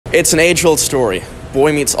It's an age-old story.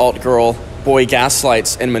 Boy meets alt-girl, boy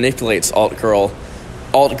gaslights and manipulates alt-girl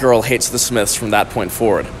hates the Smiths from that point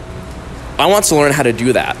forward. I want to learn how to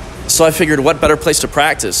do that, so I figured what better place to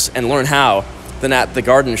practice and learn how than at the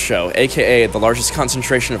Garden Show, aka the largest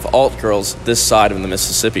concentration of alt-girls this side of the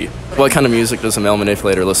Mississippi. What kind of music does a male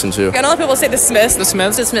manipulator listen to? I know a lot of people say the Smiths. The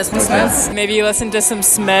Smiths? The Smiths. The Smiths. Maybe you listen to some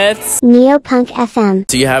Smiths. Neopunk FM.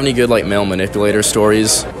 Do you have any good male manipulator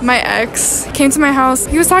stories? My ex came to my house.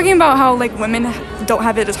 He was talking about how women don't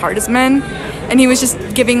have it as hard as men, and he was just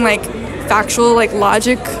giving factual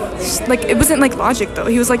logic. It wasn't logic though.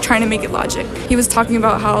 He was trying to make it logic. He was talking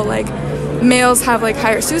about how males have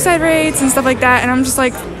higher suicide rates and stuff like that, and I'm just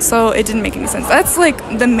so it didn't make any sense. That's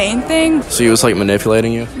the main thing. So he was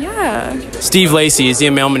manipulating you? Yeah. Steve Lacy, is he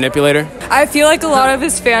a male manipulator? I feel like a lot of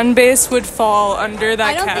his fan base would fall under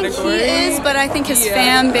that category. I don't think he is, but I think his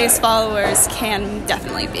fan base followers can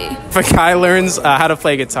definitely be. If a guy learns how to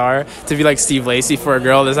play guitar to be like Steve Lacy for a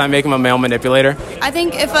girl, does that make him a male manipulator? I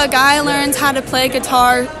think if a guy learns how to play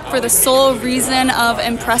guitar for the sole reason of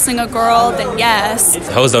impressing a girl, then yes.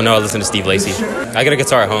 Hoes don't know I listen to Steve Lacy. I got a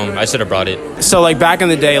guitar at home. I should have brought it. So back in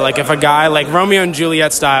the day, if a guy Romeo and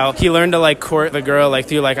Juliet style, he learned to court the girl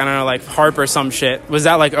through I don't know harp or some shit. Was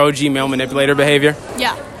that OG male manipulator behavior?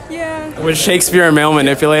 Yeah. Yeah. Was Shakespeare a male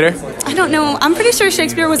manipulator? I don't know. I'm pretty sure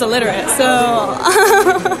Shakespeare was illiterate, so...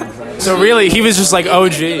 So really, he was just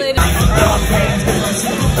OG.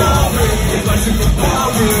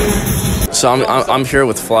 So I'm here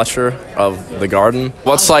with Fletcher of The Garden.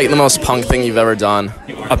 What's the most punk thing you've ever done?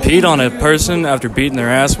 I peed on a person after beating their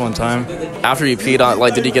ass one time. After you peed on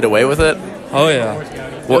did he get away with it? Oh yeah.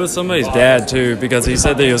 It was somebody's dad too, because he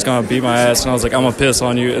said that he was gonna beat my ass, and I was like, I'm gonna piss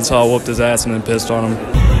on you, and so I whooped his ass and then pissed on him.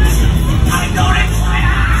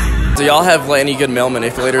 Do y'all have any good male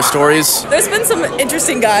manipulator stories? There's been some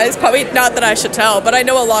interesting guys, probably not that I should tell, but I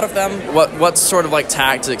know a lot of them. What sort of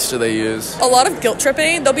tactics do they use? A lot of guilt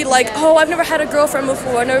tripping. They'll be oh, I've never had a girlfriend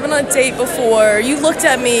before, I've never been on a date before, you looked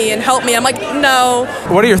at me and helped me. I'm no.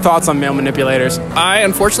 What are your thoughts on male manipulators? I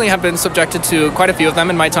unfortunately have been subjected to quite a few of them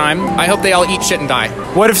in my time. I hope they all eat shit and die.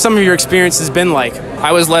 What have some of your experiences been like?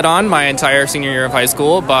 I was led on my entire senior year of high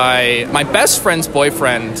school by my best friend's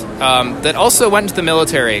boyfriend that also went to the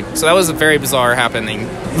military. So that was a very bizarre happening.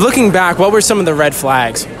 Looking back, what were some of the red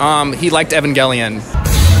flags? He liked Evangelion.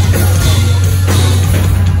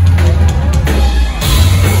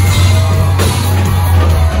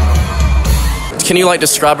 Can you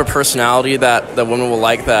describe a personality that women will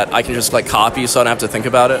that I can just copy so I don't have to think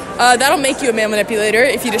about it? That'll make you a male manipulator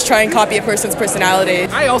if you just try and copy a person's personality.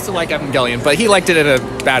 I also like Evangelion, but he liked it in a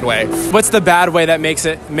bad way. What's the bad way that makes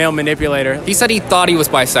it male manipulator? He said he thought he was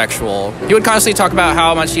bisexual. He would constantly talk about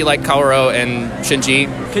how much he liked Kaoru and Shinji.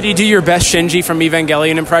 Could you do your best Shinji from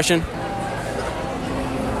Evangelion impression?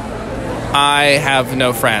 I have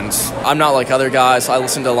no friends. I'm not like other guys. I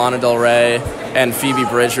listen to Lana Del Rey and Phoebe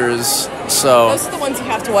Bridgers, so... Those are the ones you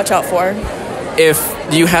have to watch out for.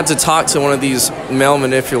 If you had to talk to one of these male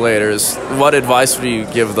manipulators, what advice would you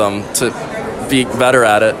give them to be better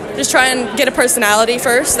at it? Just try and get a personality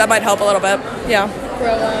first. That might help a little bit. Yeah.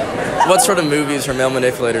 Grow up. What sort of movies are male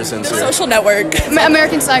manipulators into? The Social Network.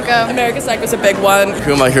 American Psycho. American Psycho's a big one.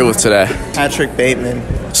 Who am I here with today? Patrick Bateman.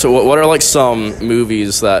 So what are some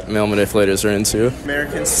movies that male manipulators are into?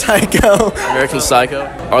 American Psycho. American Psycho?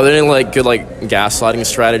 Are there any good gaslighting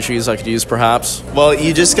strategies I could use perhaps? Well,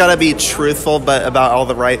 you just gotta be truthful but about all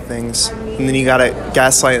the right things. And then you gotta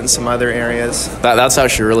gaslight in some other areas. That's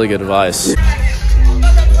actually really good advice.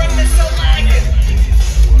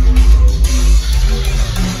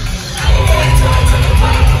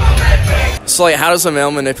 So how does a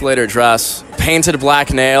male manipulator dress? Painted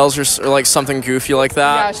black nails or something goofy like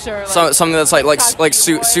that? Yeah, sure. Something that's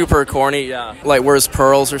super corny, yeah. Wears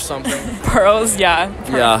pearls or something? Pearls, yeah.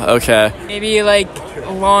 Yeah, okay. Maybe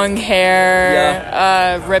long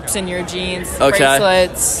hair, rips in your jeans, okay.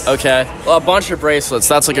 bracelets. Okay. Well, a bunch of bracelets.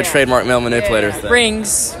 That's a trademark male manipulator thing.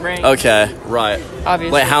 Rings. Okay, right.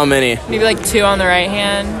 Obviously. How many? Maybe 2 on the right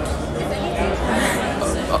hand.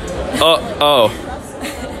 Oh.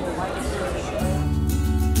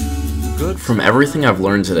 From everything I've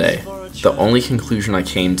learned today, the only conclusion I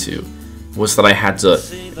came to was that I had to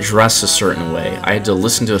dress a certain way. I had to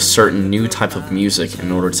listen to a certain new type of music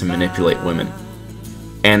in order to manipulate women.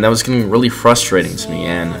 And that was getting really frustrating to me,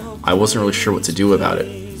 and I wasn't really sure what to do about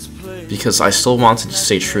it, because I still wanted to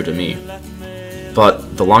stay true to me.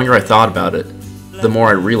 But the longer I thought about it, the more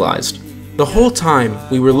I realized. The whole time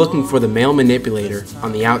we were looking for the male manipulator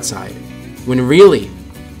on the outside, when really,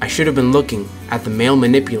 I should have been looking at the male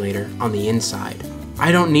manipulator on the inside.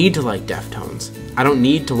 I don't need to like Deftones. I don't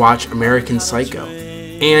need to watch American Psycho.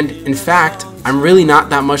 And, in fact, I'm really not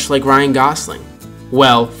that much like Ryan Gosling.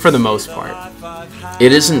 Well, for the most part.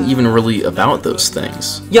 It isn't even really about those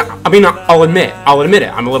things. Yeah, I mean, I'll admit it.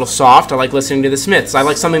 I'm a little soft. I like listening to the Smiths. I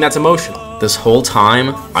like something that's emotional. This whole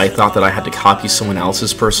time, I thought that I had to copy someone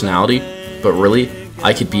else's personality, but really,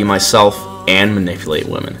 I could be myself and manipulate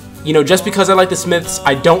women. You know, just because I like the Smiths,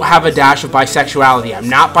 I don't have a dash of bisexuality. I'm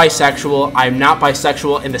not bisexual. I'm not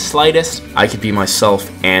bisexual in the slightest. I could be myself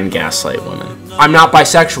and gaslight women. I'm not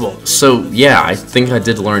bisexual. So, yeah, I think I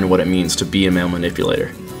did learn what it means to be a male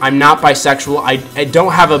manipulator. I'm not bisexual. I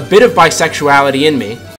don't have a bit of bisexuality in me.